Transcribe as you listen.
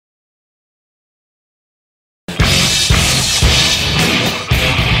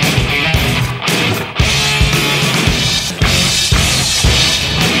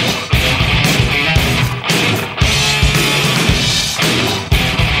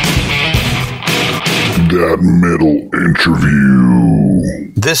Metal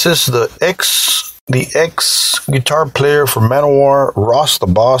Interview. This is the ex guitar player for MANOWAR, Ross the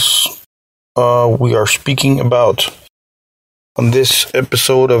Boss. We are speaking about on this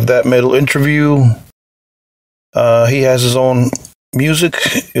episode of That Metal Interview. He has his own music,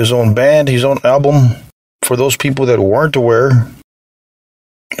 his own band, his own album. For those people that weren't aware,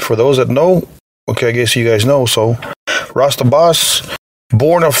 for those that know, okay, I guess you guys know. So, Ross the Boss,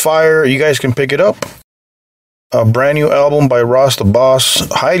 Born of Fire, you guys can pick it up. A brand new album by Ross the Boss.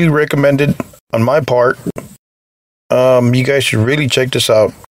 Highly recommended on my part. You guys should really check this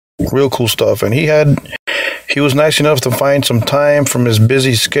out. Real cool stuff. And he was nice enough to find some time from his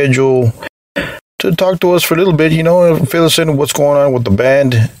busy schedule to talk to us for a little bit, fill us in what's going on with the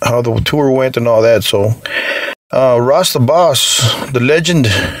band, how the tour went and all that. So, Ross the Boss, the legend,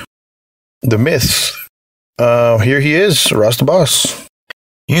 the myth. Here he is, Ross the Boss.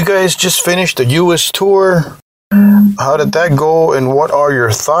 You guys just finished the U.S. tour. How did that go, and what are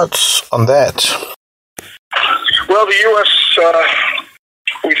your thoughts on that? Well, the U.S.,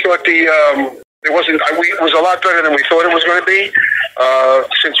 we thought it was a lot better than we thought it was going to be,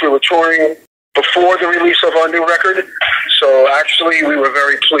 since we were touring before the release of our new record. So actually, we were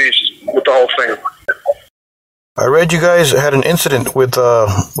very pleased with the whole thing. I read you guys had an incident with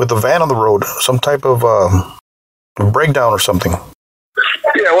a van on the road, some type of breakdown or something.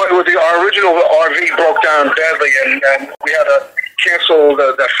 Yeah, our original RV broke down badly, and we had to cancel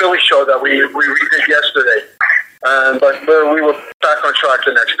that Philly show that we redid yesterday. But we were back on track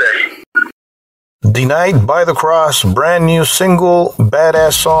the next day. Denied by the Cross, brand new single,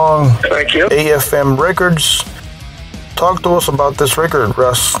 badass song. Thank you. AFM Records. Talk to us about this record,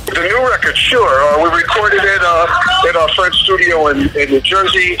 Russ. The new record, sure. We recorded it at our friend's studio in New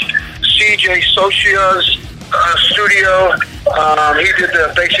Jersey, CJ Socia's studio. He did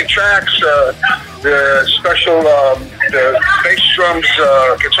the basic tracks, the special, the bass drums,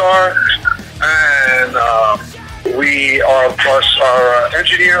 guitar, and our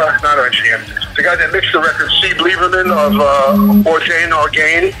engineer, not our engineer, the guy that mixed the record, Steve Lieberman of Orden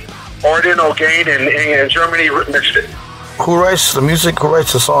Orgain in Germany mixed it. Who writes the music? Who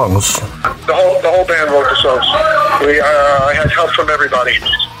writes the songs? The whole band wrote the songs. I had help from everybody.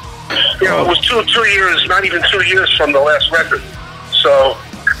 It was two years, not even 2 years from the last record. So,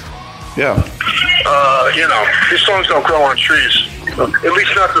 yeah. These songs don't grow on trees. At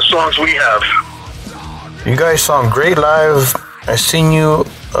least not the songs we have. You guys sound great live. I've seen you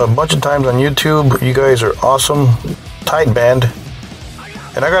a bunch of times on YouTube. You guys are awesome. Tight band.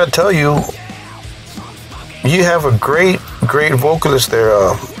 And I gotta tell you, you have a great vocalist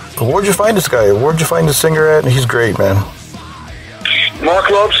there. Where'd you find this guy? Where'd you find the singer at? He's great, man. Mark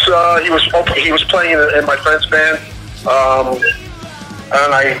Lopes, he was playing in my friend's band,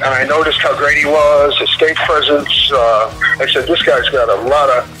 and I noticed how great he was, his stage presence. I said, this guy's got a lot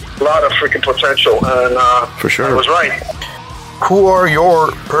of freaking potential, and for sure, I was right. Who are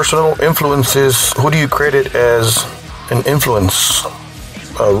your personal influences? Who do you credit as an influence?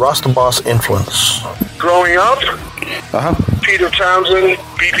 Ross the Boss influence. Growing up, Peter Townsend,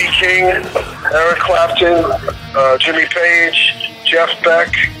 B.B. King, Eric Clapton, Jimmy Page, Jeff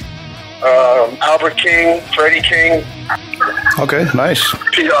Beck, Albert King, Freddie King. Okay, nice.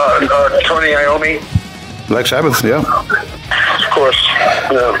 Tony Iommi. Black Sabbath, yeah. Of course,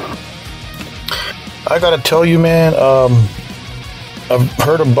 yeah. I gotta tell you, man, I've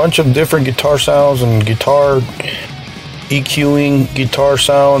heard a bunch of different guitar sounds and guitar EQing, guitar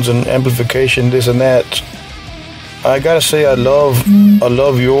sounds and amplification, this and that. I gotta say, I love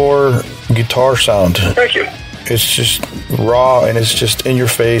your guitar sound. Thank you. It's just raw and it's just in your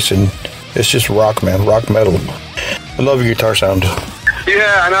face and it's just rock, man, rock metal. I love your guitar sound.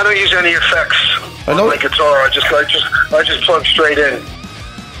 Yeah, and I don't use any effects on my guitar. I just plug straight in.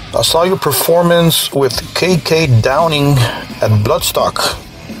 I saw your performance with KK Downing at Bloodstock.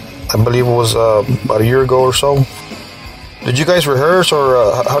 I believe it was about a year ago or so. Did you guys rehearse, or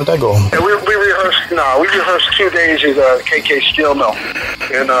how did that go? Yeah, we rehearsed. No, we rehearsed 2 days at KK Steel Mill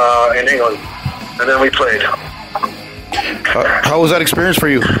in England, and then we played. How was that experience for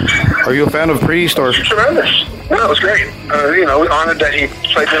you? Are you a fan of Priest or? Tremendous. Yeah, it was great. We're honored that he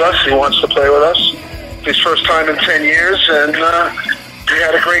played with us. He wants to play with us. His first time in 10 years, and we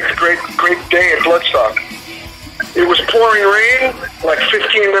had a great day at Bloodstock. It was pouring rain, like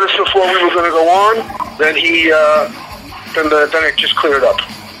 15 minutes before we were going to go on. Then then it just cleared up.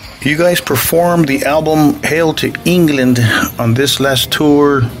 You guys performed the album Hail to England on this last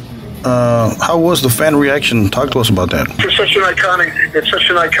tour. How was the fan reaction? Talk to us about that. It's such an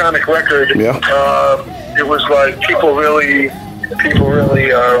iconic record. Yeah. It was like people really People really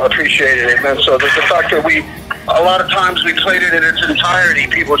appreciated it. And so the fact that a lot of times we played it in its entirety,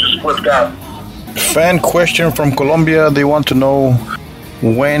 people just flipped out. Fan question from Colombia. They want to know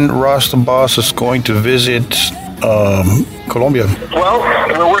when Ross the Boss is going to visit Colombia. Well,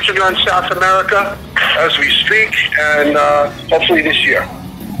 we're working on South America as we speak, and hopefully this year.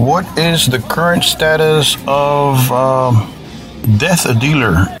 What is the current status of Death a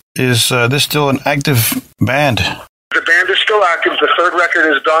Dealer? Is this still an active band? The band is still active. The third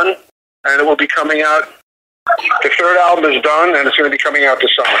record is done, and it will be coming out. The third album is done, and it's going to be coming out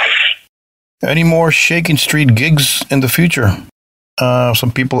this summer. Any more Shaking Street gigs in the future?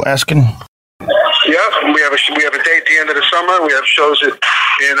 Some people asking. Yeah, we have a date at the end of the summer. We have shows in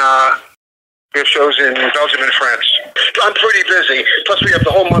Belgium and France. I'm pretty busy. Plus, we have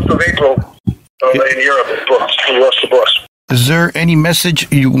the whole month of April in Europe booked for Ross the Boss. Is there any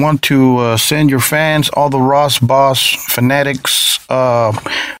message you want to send your fans, all the Ross Boss fanatics,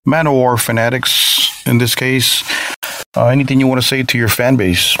 MANOWAR fanatics in this case? Anything you want to say to your fan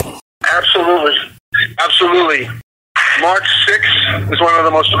base? Absolutely. March 6th is one of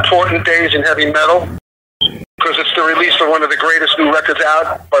the most important days in heavy metal because it's the release of one of the greatest new records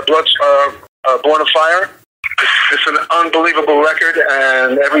out by Born of Fire. It's an unbelievable record,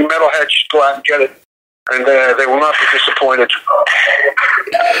 and every metalhead should go out and get it, and they will not be disappointed.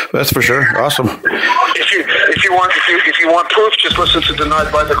 That's for sure. Awesome. If you want proof, just listen to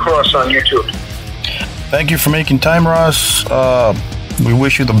Denied by the Cross on YouTube. Thank you for making time, Ross. We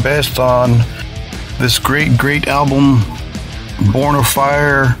wish you the best on this great album, Born of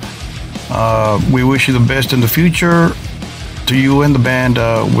Fire. We wish you the best in the future, to you and the band,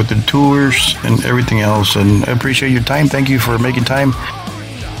 with the tours and everything else. And I appreciate your time. Thank you for making time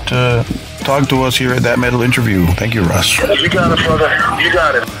to talk to us here at That Metal Interview. Thank you, Ross. You got it, brother. You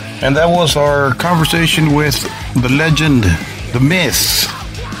got it. And that was our conversation with the legend, the myth,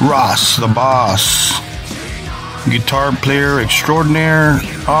 Ross the Boss. Guitar player extraordinaire,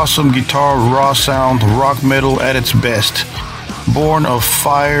 awesome guitar, raw sound, rock metal at its best. Born of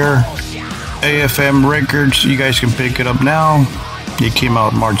Fire, AFM Records. You guys can pick it up now. It came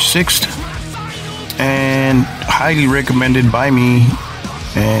out March 6th. And highly recommended by me.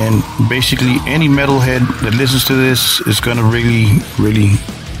 And basically any metalhead that listens to this is going to really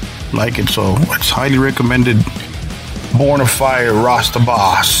like it. So it's highly recommended. Born of Fire, Ross the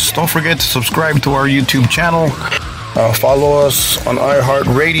Boss. Don't forget to subscribe to our YouTube channel. Follow us on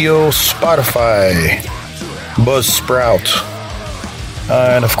iHeartRadio, Spotify, Buzzsprout,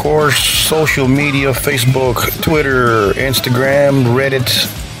 and of course, social media, Facebook, Twitter, Instagram, Reddit,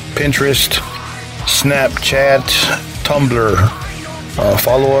 Pinterest, Snapchat, Tumblr.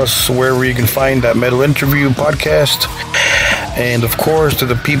 Follow us wherever you can find That Metal Interview podcast. And of course, to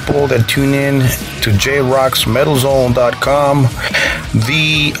the people that tune in to jrocksmetalzone.com,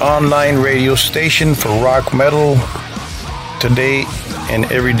 the online radio station for rock metal today and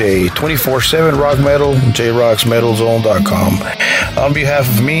every day. 24/7 rock metal, jrocksmetalzone.com. On behalf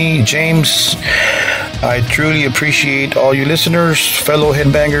of me, James, I truly appreciate all you listeners, fellow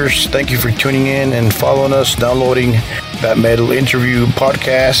headbangers. Thank you for tuning in and following us, downloading That Metal Interview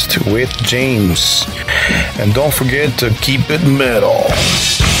podcast with James. And don't forget to keep it metal.